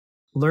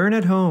Learn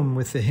at home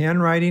with the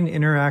Handwriting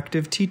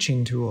Interactive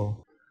Teaching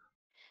Tool.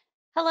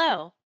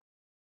 Hello.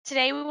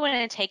 Today we want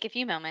to take a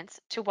few moments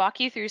to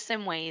walk you through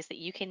some ways that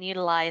you can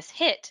utilize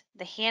HIT,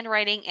 the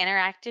Handwriting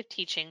Interactive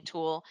Teaching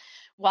Tool,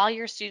 while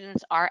your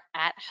students are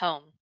at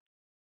home.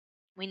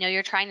 We know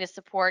you're trying to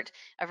support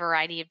a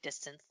variety of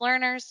distance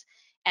learners,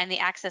 and the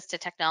access to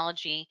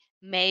technology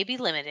may be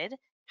limited.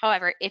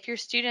 However, if your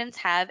students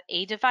have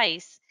a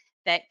device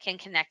that can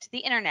connect to the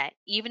internet,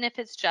 even if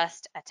it's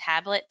just a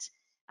tablet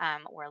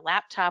or a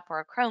laptop or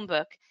a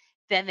Chromebook,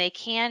 then they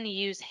can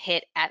use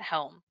HIT at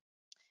home.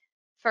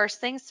 First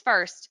things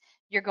first,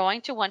 you're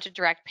going to want to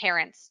direct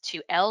parents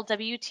to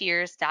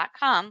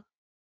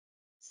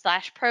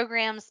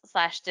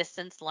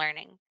lwtiers.com/programs/distance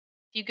learning.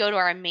 If you go to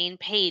our main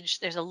page,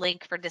 there's a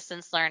link for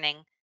distance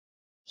learning.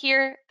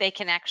 Here, they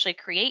can actually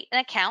create an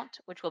account,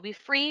 which will be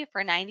free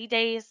for 90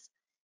 days,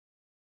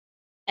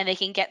 and they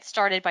can get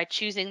started by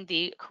choosing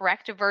the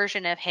correct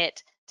version of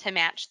HIT to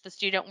match the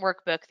student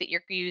workbook that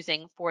you're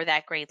using for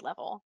that grade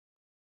level.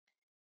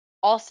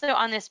 Also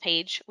on this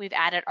page, we've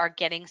added our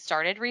Getting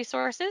Started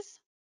resources.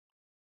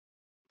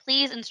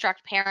 Please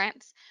instruct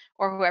parents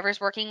or whoever's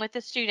working with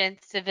the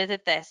students to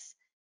visit this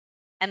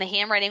and the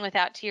Handwriting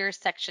Without Tears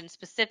section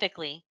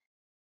specifically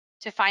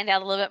to find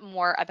out a little bit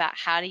more about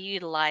how to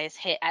utilize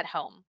HIT at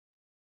home.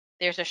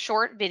 There's a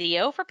short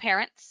video for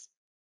parents,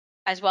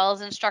 as well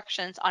as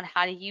instructions on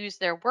how to use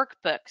their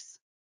workbooks,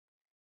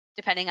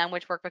 depending on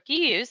which workbook you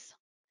use,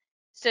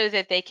 so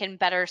that they can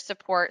better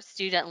support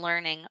student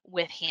learning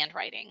with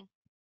handwriting.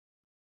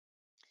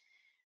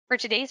 For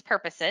today's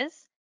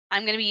purposes,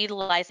 I'm going to be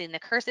utilizing the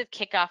Cursive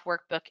Kickoff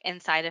Workbook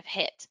inside of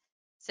HIT.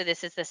 So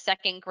this is the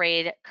second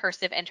grade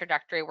Cursive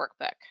Introductory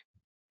Workbook.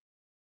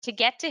 To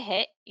get to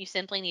HIT, you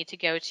simply need to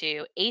go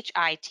to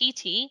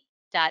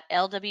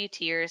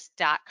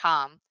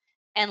hitt.lwtiers.com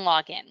and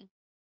log in.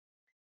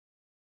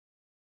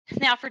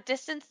 Now for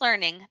distance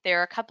learning,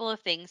 there are a couple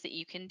of things that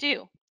you can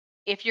do.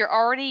 If you're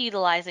already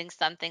utilizing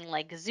something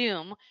like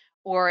Zoom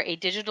or a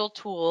digital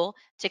tool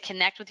to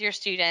connect with your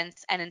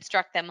students and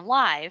instruct them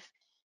live,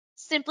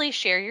 simply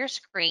share your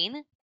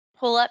screen,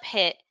 pull up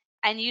HIT,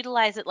 and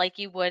utilize it like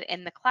you would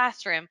in the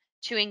classroom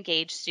to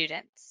engage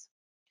students.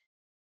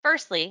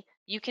 Firstly,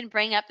 you can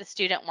bring up the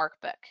student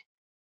workbook.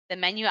 The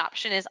menu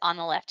option is on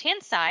the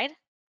left-hand side.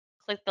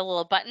 Click the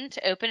little button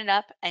to open it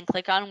up and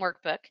click on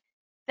Workbook.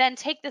 Then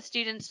take the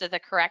students to the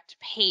correct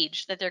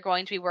page that they're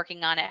going to be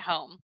working on at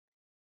home.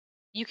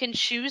 You can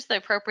choose the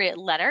appropriate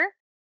letter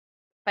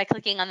by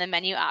clicking on the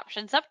menu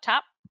options up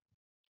top,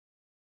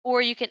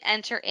 or you can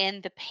enter in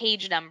the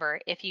page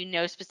number if you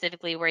know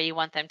specifically where you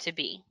want them to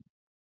be.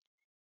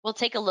 We'll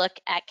take a look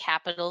at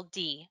capital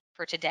D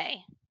for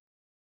today.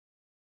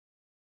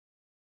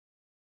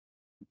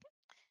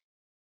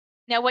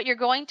 Now, what you're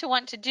going to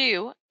want to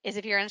do is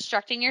if you're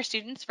instructing your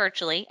students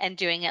virtually and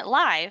doing it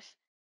live,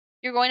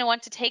 you're going to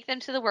want to take them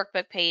to the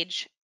workbook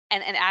page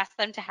and ask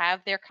them to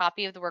have their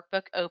copy of the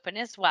workbook open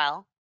as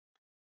well.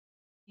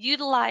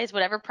 Utilize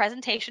whatever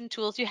presentation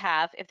tools you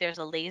have, if there's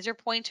a laser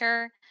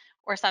pointer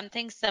or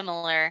something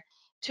similar,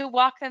 to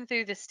walk them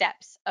through the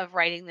steps of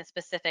writing the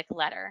specific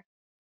letter.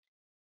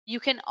 You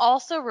can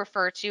also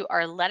refer to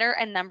our letter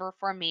and number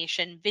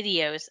formation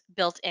videos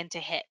built into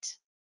HIT.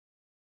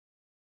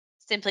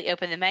 Simply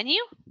open the menu,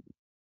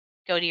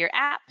 go to your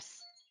apps,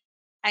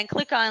 and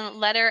click on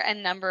letter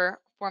and number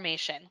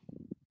formation.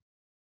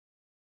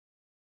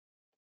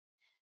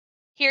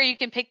 Here you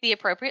can pick the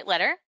appropriate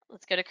letter.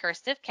 Let's go to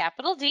cursive,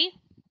 capital D.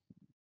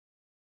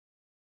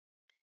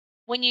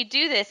 When you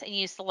do this and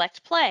you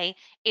select play,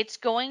 it's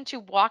going to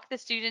walk the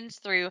students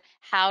through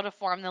how to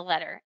form the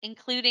letter,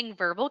 including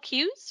verbal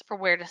cues for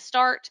where to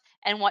start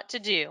and what to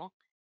do,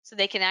 so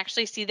they can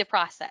actually see the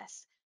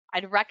process.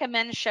 I'd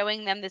recommend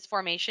showing them this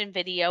formation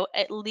video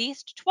at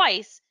least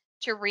twice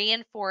to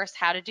reinforce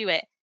how to do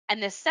it.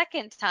 And the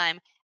second time,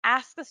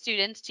 ask the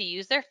students to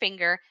use their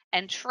finger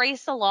and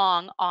trace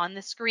along on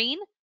the screen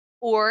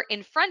or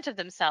in front of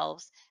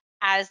themselves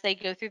as they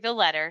go through the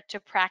letter to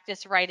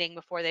practice writing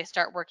before they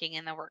start working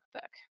in the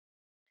workbook.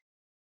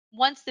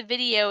 Once the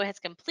video has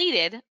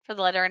completed for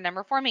the letter and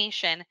number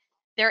formation,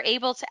 they're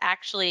able to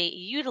actually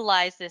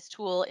utilize this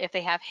tool if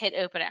they have HIT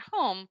open at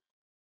home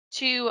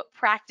to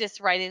practice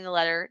writing the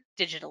letter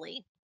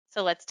digitally.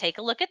 So let's take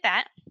a look at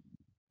that.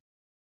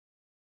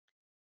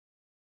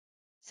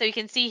 So you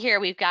can see here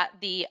we've got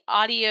the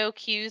audio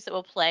cues that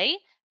will play,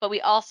 but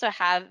we also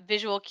have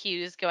visual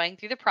cues going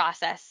through the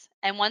process.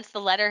 And once the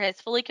letter has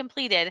fully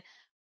completed,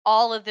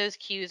 all of those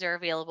cues are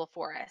available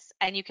for us,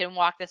 and you can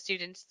walk the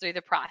students through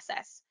the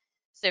process.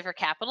 So for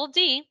capital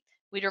D,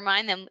 we'd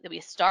remind them that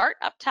we start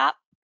up top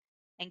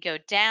and go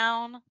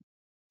down,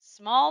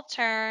 small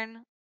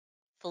turn,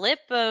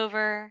 flip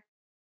over,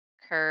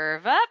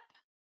 curve up,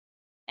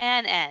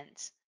 and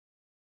end.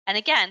 And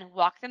again,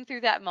 walk them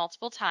through that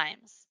multiple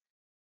times.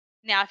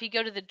 Now, if you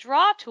go to the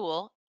draw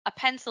tool, a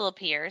pencil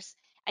appears,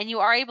 and you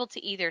are able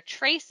to either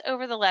trace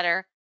over the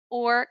letter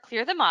or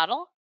clear the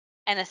model,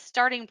 and a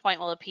starting point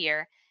will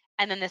appear,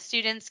 and then the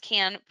students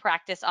can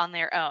practice on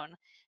their own.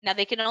 Now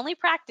they can only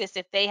practice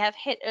if they have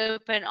hit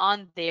open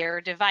on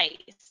their device.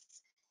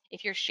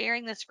 If you're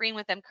sharing the screen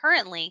with them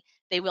currently,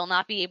 they will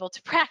not be able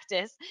to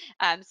practice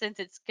since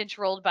it's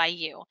controlled by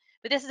you.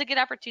 But this is a good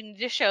opportunity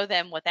to show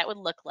them what that would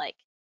look like.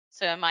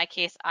 So in my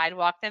case, I'd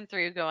walk them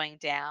through going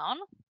down,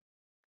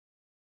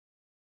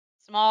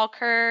 small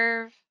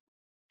curve,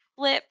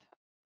 flip,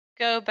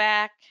 go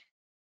back,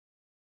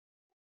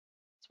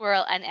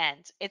 swirl, and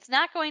end. It's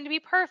not going to be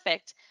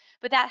perfect,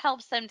 but that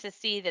helps them to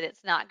see that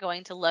it's not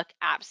going to look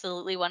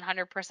absolutely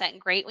 100%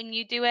 great when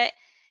you do it.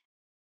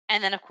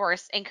 And then, of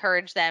course,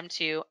 encourage them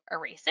to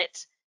erase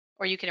it,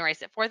 or you can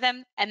erase it for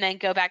them, and then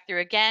go back through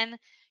again.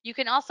 You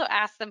can also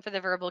ask them for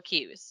the verbal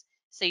cues.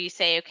 So you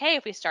say, okay,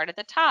 if we start at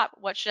the top,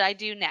 what should I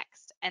do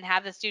next? And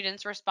have the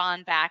students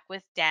respond back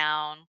with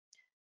down,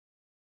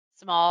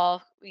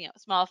 small,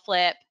 small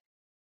flip,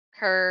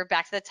 curve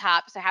back to the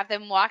top. So have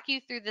them walk you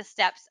through the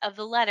steps of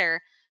the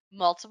letter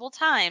multiple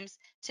times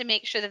to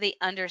make sure that they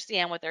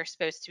understand what they're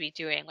supposed to be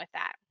doing with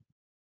that.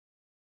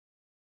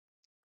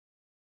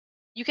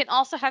 You can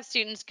also have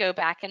students go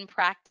back and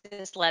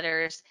practice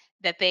letters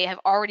that they have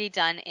already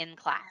done in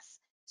class.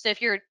 So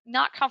if you're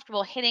not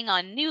comfortable hitting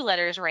on new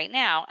letters right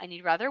now and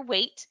you'd rather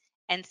wait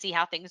and see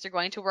how things are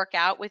going to work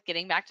out with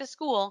getting back to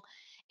school,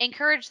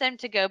 encourage them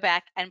to go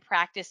back and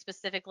practice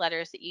specific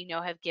letters that you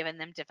know have given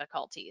them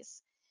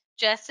difficulties.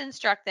 Just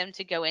instruct them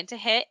to go into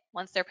HIT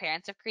once their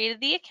parents have created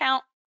the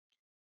account,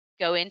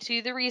 go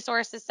into the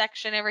resources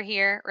section over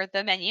here, or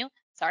the menu,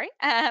 sorry,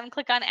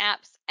 click on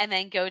apps, and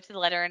then go to the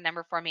letter and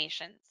number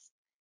formations.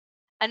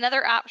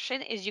 Another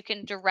option is you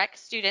can direct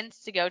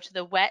students to go to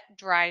the Wet,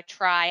 Dry,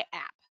 Try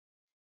app.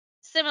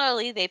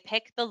 Similarly, they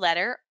pick the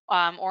letter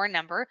or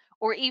number,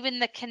 or even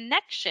the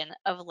connection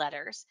of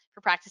letters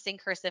for practicing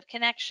cursive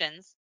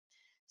connections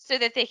so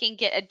that they can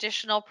get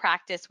additional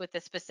practice with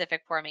the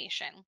specific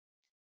formation.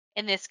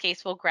 In this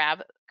case, we'll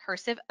grab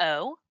cursive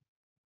O.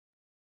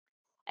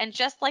 And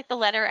just like the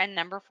letter and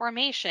number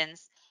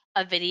formations,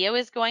 a video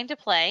is going to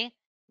play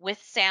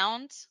with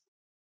sound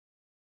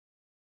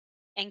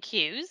and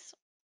cues.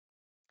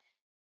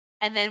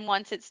 And then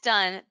once it's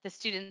done, the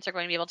students are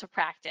going to be able to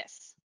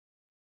practice.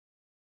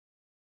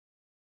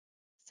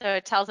 So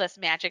it tells us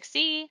magic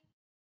C,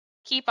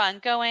 keep on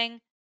going,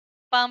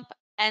 bump,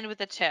 end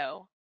with a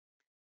toe.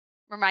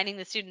 Reminding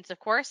the students, of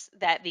course,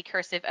 that the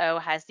cursive O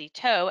has the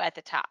toe at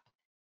the top.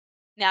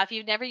 Now, if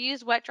you've never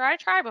used Wet, Dry,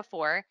 Try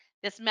before,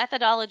 this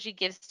methodology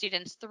gives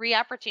students 3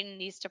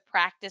 opportunities to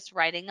practice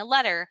writing a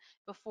letter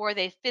before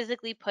they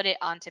physically put it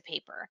onto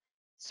paper.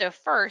 So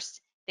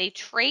first, they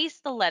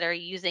trace the letter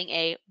using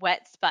a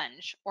wet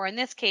sponge, or in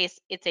this case,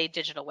 it's a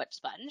digital wet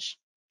sponge.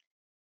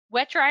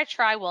 Wet, Dry,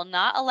 Try will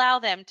not allow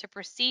them to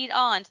proceed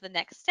on to the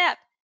next step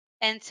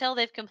until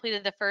they've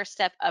completed the first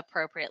step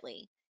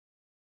appropriately.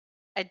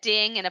 A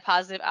ding and a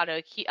positive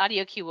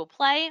audio cue will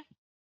play,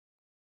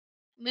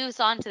 moves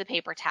on to the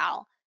paper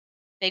towel.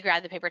 They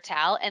grab the paper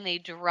towel and they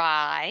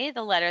dry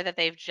the letter that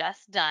they've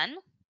just done.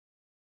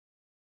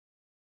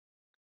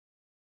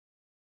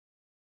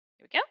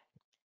 Here we go.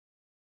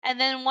 And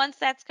then once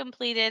that's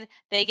completed,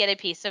 they get a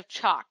piece of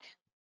chalk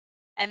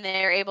and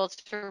they're able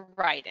to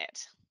write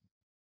it.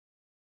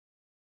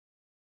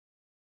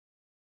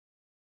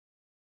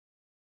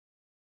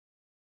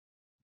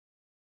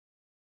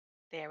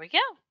 There we go.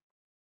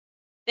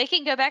 They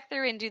can go back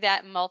through and do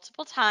that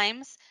multiple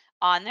times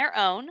on their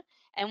own.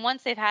 And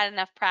once they've had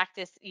enough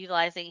practice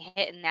utilizing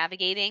HIT and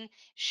navigating,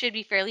 should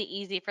be fairly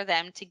easy for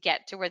them to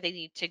get to where they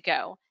need to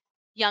go.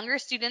 Younger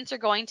students are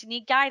going to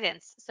need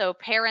guidance, so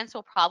parents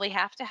will probably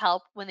have to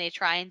help when they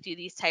try and do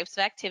these types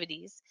of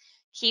activities.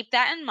 Keep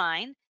that in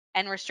mind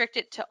and restrict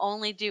it to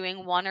only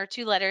doing 1 or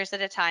 2 letters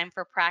at a time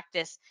for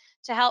practice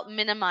to help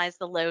minimize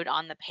the load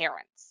on the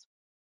parents.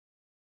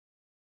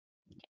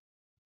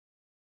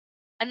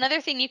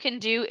 Another thing you can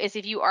do is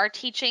if you are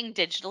teaching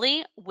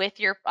digitally with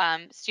your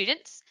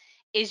students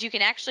is you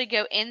can actually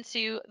go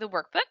into the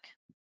workbook,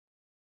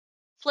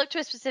 flip to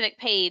a specific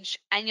page,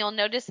 and you'll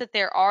notice that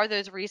there are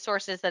those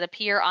resources that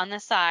appear on the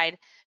side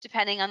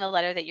depending on the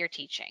letter that you're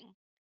teaching.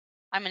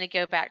 I'm going to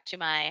go back to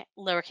my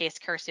lowercase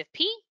cursive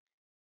p.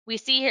 We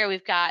see here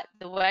we've got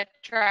the Wet,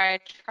 Dry,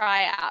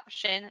 Try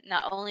option,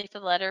 not only for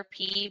the letter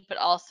P, but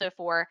also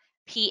for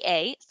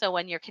PA. So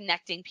when you're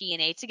connecting P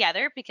and A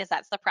together, because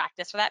that's the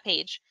practice for that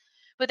page.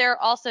 But there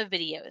are also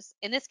videos.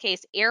 In this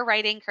case, air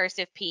writing,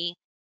 cursive P,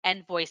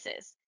 and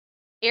voices.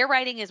 Air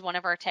writing is one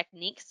of our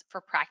techniques for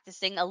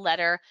practicing a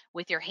letter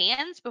with your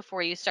hands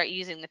before you start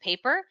using the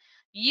paper.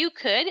 You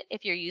could,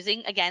 if you're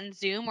using, again,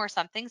 Zoom or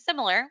something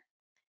similar,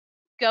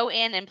 go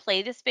in and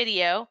play this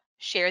video,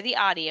 share the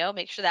audio,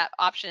 make sure that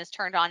option is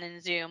turned on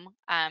in Zoom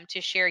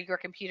to share your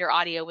computer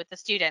audio with the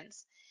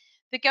students.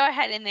 But go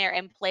ahead in there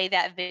and play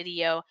that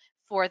video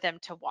for them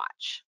to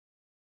watch.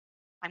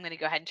 I'm going to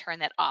go ahead and turn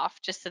that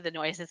off just so the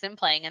noise isn't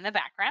playing in the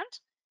background.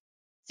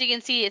 So you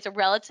can see it's a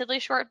relatively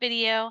short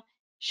video,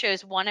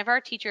 shows one of our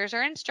teachers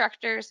or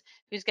instructors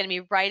who's going to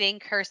be writing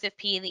cursive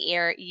P in the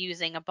air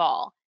using a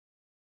ball.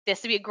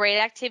 This would be a great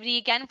activity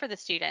again for the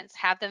students.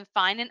 Have them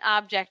find an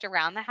object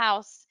around the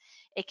house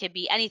It could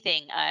be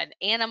anything, an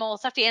animal,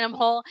 stuffed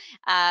animal,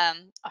 a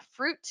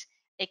fruit.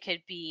 It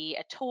could be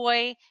a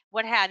toy,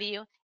 what have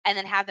you, and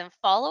then have them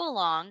follow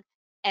along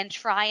and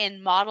try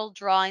and model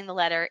drawing the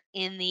letter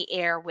in the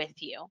air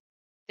with you.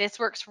 This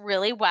works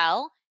really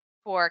well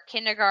for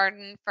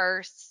kindergarten,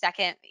 first,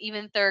 second,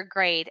 even third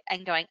grade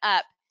and going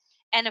up.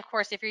 And of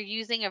course, if you're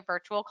using a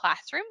virtual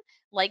classroom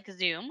like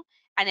Zoom,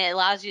 and it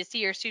allows you to see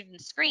your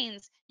students'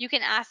 screens, you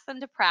can ask them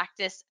to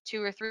practice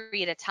 2 or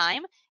 3 at a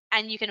time,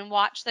 and you can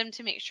watch them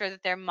to make sure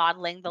that they're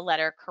modeling the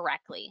letter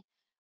correctly.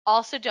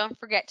 Also, don't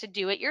forget to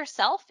do it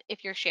yourself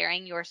if you're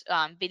sharing your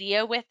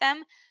video with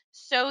them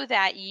so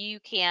that you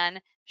can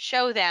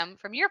show them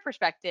from your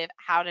perspective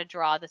how to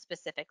draw the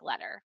specific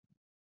letter.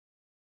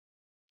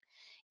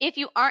 If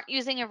you aren't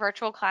using a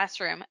virtual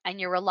classroom and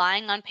you're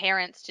relying on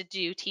parents to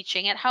do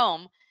teaching at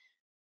home,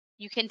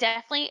 you can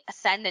definitely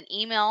send an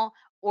email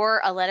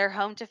or a letter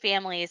home to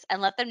families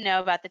and let them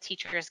know about the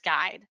teacher's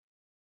guide.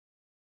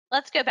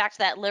 Let's go back to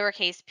that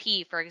lowercase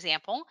p, for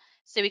example,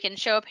 so we can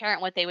show a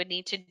parent what they would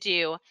need to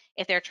do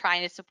if they're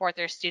trying to support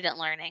their student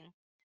learning.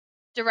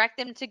 Direct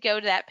them to go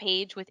to that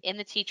page within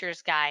the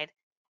teacher's guide,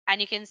 and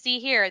you can see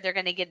here they're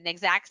going to get an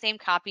exact same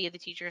copy of the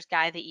teacher's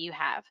guide that you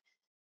have.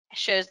 It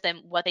shows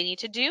them what they need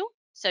to do,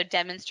 so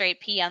demonstrate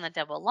P on the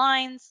double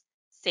lines,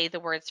 say the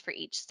words for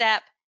each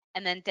step,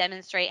 and then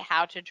demonstrate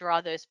how to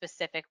draw those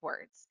specific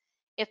words.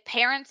 If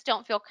parents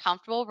don't feel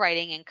comfortable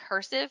writing in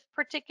cursive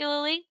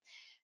particularly,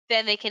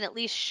 then they can at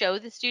least show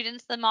the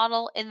students the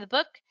model in the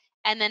book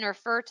and then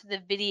refer to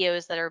the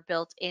videos that are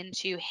built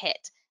into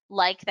HIT,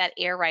 like that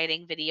air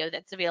writing video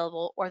that's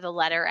available or the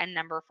letter and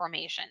number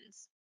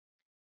formations.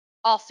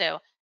 Also,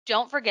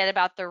 don't forget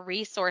about the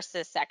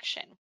resources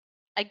section.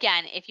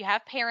 Again, if you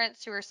have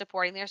parents who are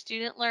supporting their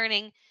student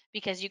learning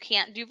because you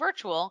can't do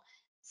virtual,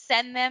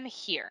 send them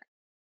here.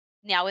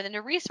 Now, within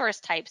the resource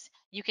types,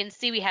 you can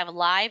see we have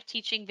live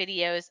teaching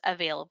videos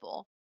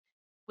available.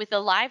 With the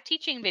live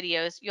teaching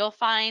videos, you'll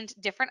find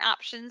different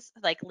options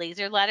like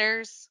laser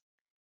letters,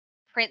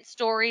 print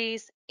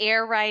stories,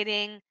 air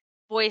writing,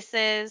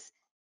 voices.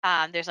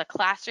 There's a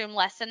classroom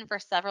lesson for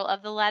several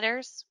of the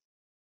letters.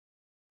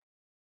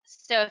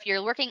 So if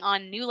you're working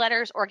on new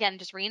letters or again,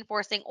 just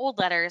reinforcing old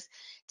letters,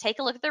 take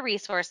a look at the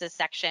resources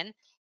section,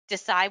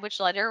 decide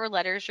which letter or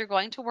letters you're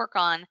going to work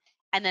on,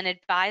 and then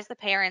advise the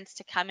parents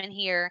to come in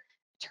here,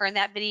 turn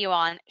that video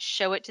on,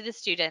 show it to the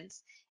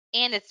students.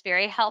 And it's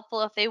very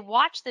helpful if they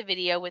watch the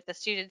video with the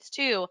students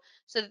too,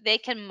 so that they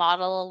can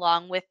model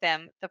along with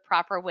them the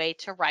proper way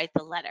to write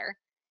the letter.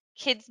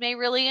 Kids may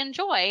really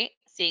enjoy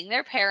seeing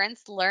their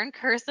parents learn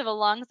cursive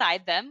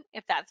alongside them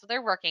if that's what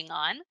they're working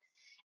on.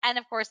 And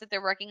of course, if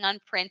they're working on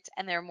print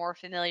and they're more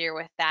familiar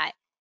with that,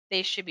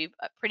 they should be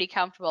pretty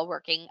comfortable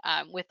working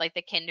with like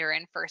the kinder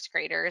and first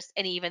graders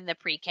and even the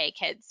pre-K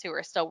kids who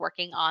are still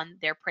working on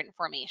their print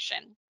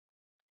formation.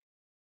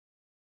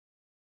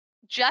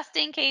 Just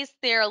in case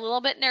they're a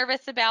little bit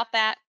nervous about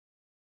that,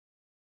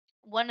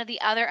 one of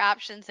the other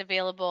options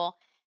available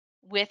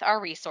with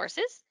our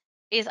resources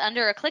is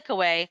under a click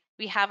away,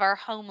 we have our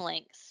home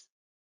links.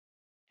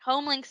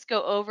 Home links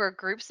go over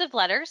groups of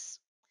letters.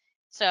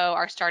 So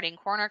our starting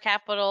corner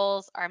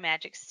capitals, our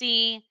magic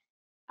C,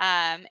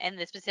 and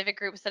the specific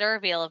groups that are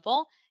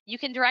available. You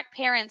can direct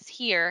parents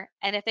here,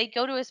 and if they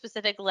go to a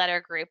specific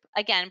letter group,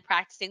 again,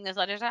 practicing those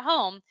letters at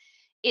home,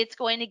 it's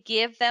going to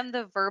give them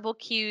the verbal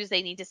cues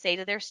they need to say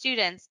to their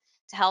students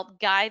to help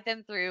guide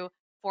them through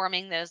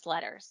forming those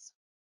letters.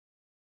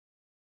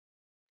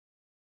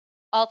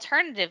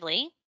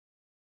 Alternatively,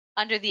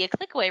 under the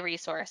Clickaway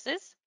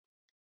resources,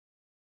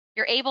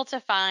 you're able to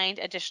find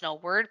additional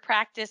word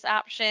practice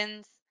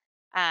options,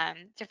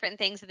 different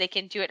things that they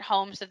can do at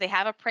home. So if they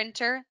have a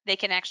printer, they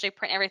can actually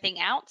print everything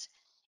out.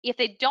 If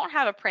they don't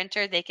have a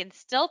printer, they can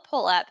still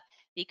pull up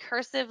the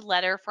cursive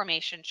letter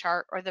formation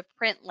chart or the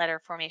print letter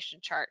formation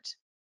chart.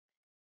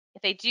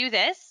 If they do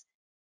this,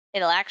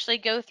 it'll actually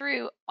go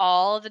through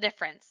all of the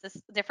different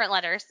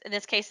letters. In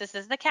this case, this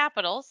is the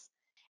capitals.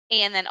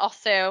 And then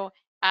also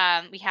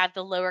we have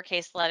the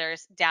lowercase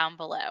letters down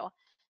below.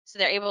 So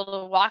they're able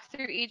to walk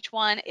through each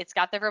one. It's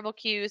got the verbal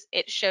cues.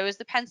 It shows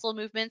the pencil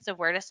movements of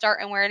where to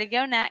start and where to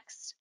go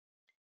next.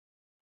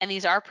 And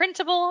these are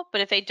printable,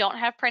 but if they don't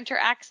have printer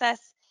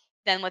access,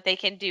 then what they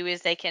can do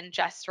is they can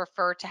just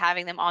refer to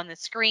having them on the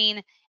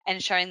screen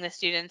and showing the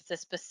students the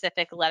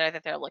specific letter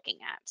that they're looking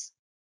at.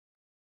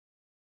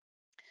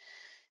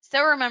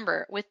 So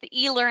remember, with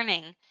the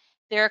e-learning,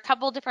 there are a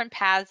couple different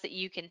paths that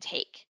you can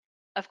take.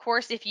 Of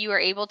course, if you are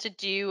able to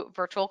do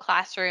virtual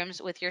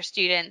classrooms with your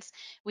students,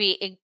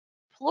 we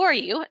implore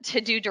you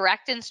to do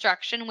direct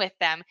instruction with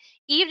them,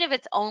 even if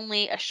it's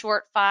only a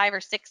short 5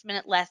 or 6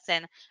 minute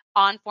lesson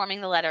on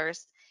forming the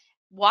letters.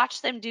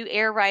 Watch them do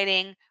air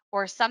writing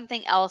or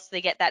something else.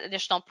 They get that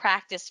additional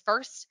practice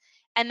first,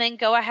 and then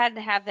go ahead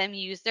and have them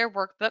use their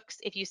workbooks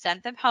if you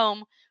sent them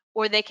home,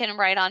 or they can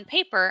write on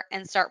paper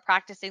and start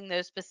practicing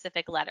those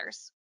specific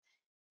letters.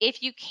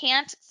 If you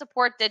can't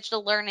support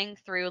digital learning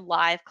through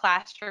live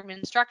classroom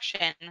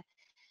instruction,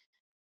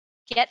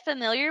 get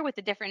familiar with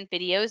the different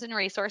videos and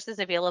resources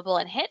available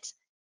in HIT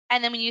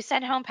And then when you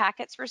send home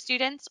packets for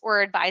students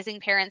or advising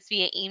parents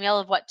via email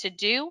of what to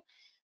do,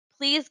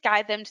 please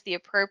guide them to the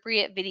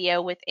appropriate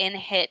video within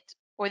HIT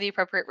or the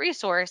appropriate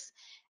resource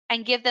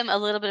and give them a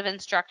little bit of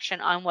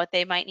instruction on what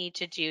they might need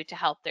to do to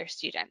help their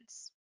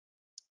students.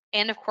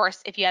 And of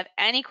course, if you have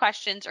any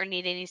questions or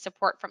need any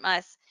support from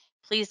us,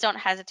 please don't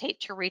hesitate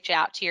to reach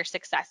out to your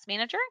success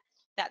manager,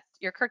 that's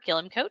your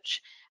curriculum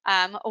coach,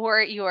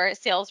 or your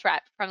sales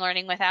rep from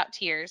Learning Without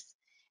Tears.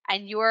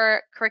 And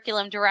your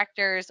curriculum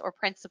directors or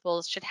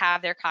principals should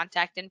have their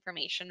contact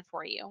information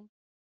for you.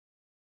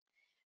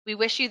 We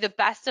wish you the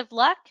best of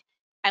luck,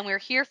 and we're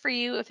here for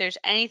you if there's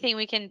anything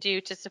we can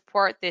do to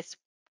support this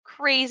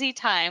crazy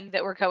time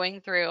that we're going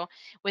through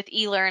with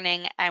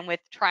e-learning and with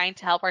trying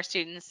to help our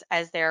students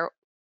as they're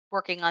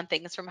working on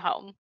things from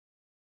home.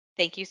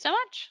 Thank you so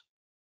much.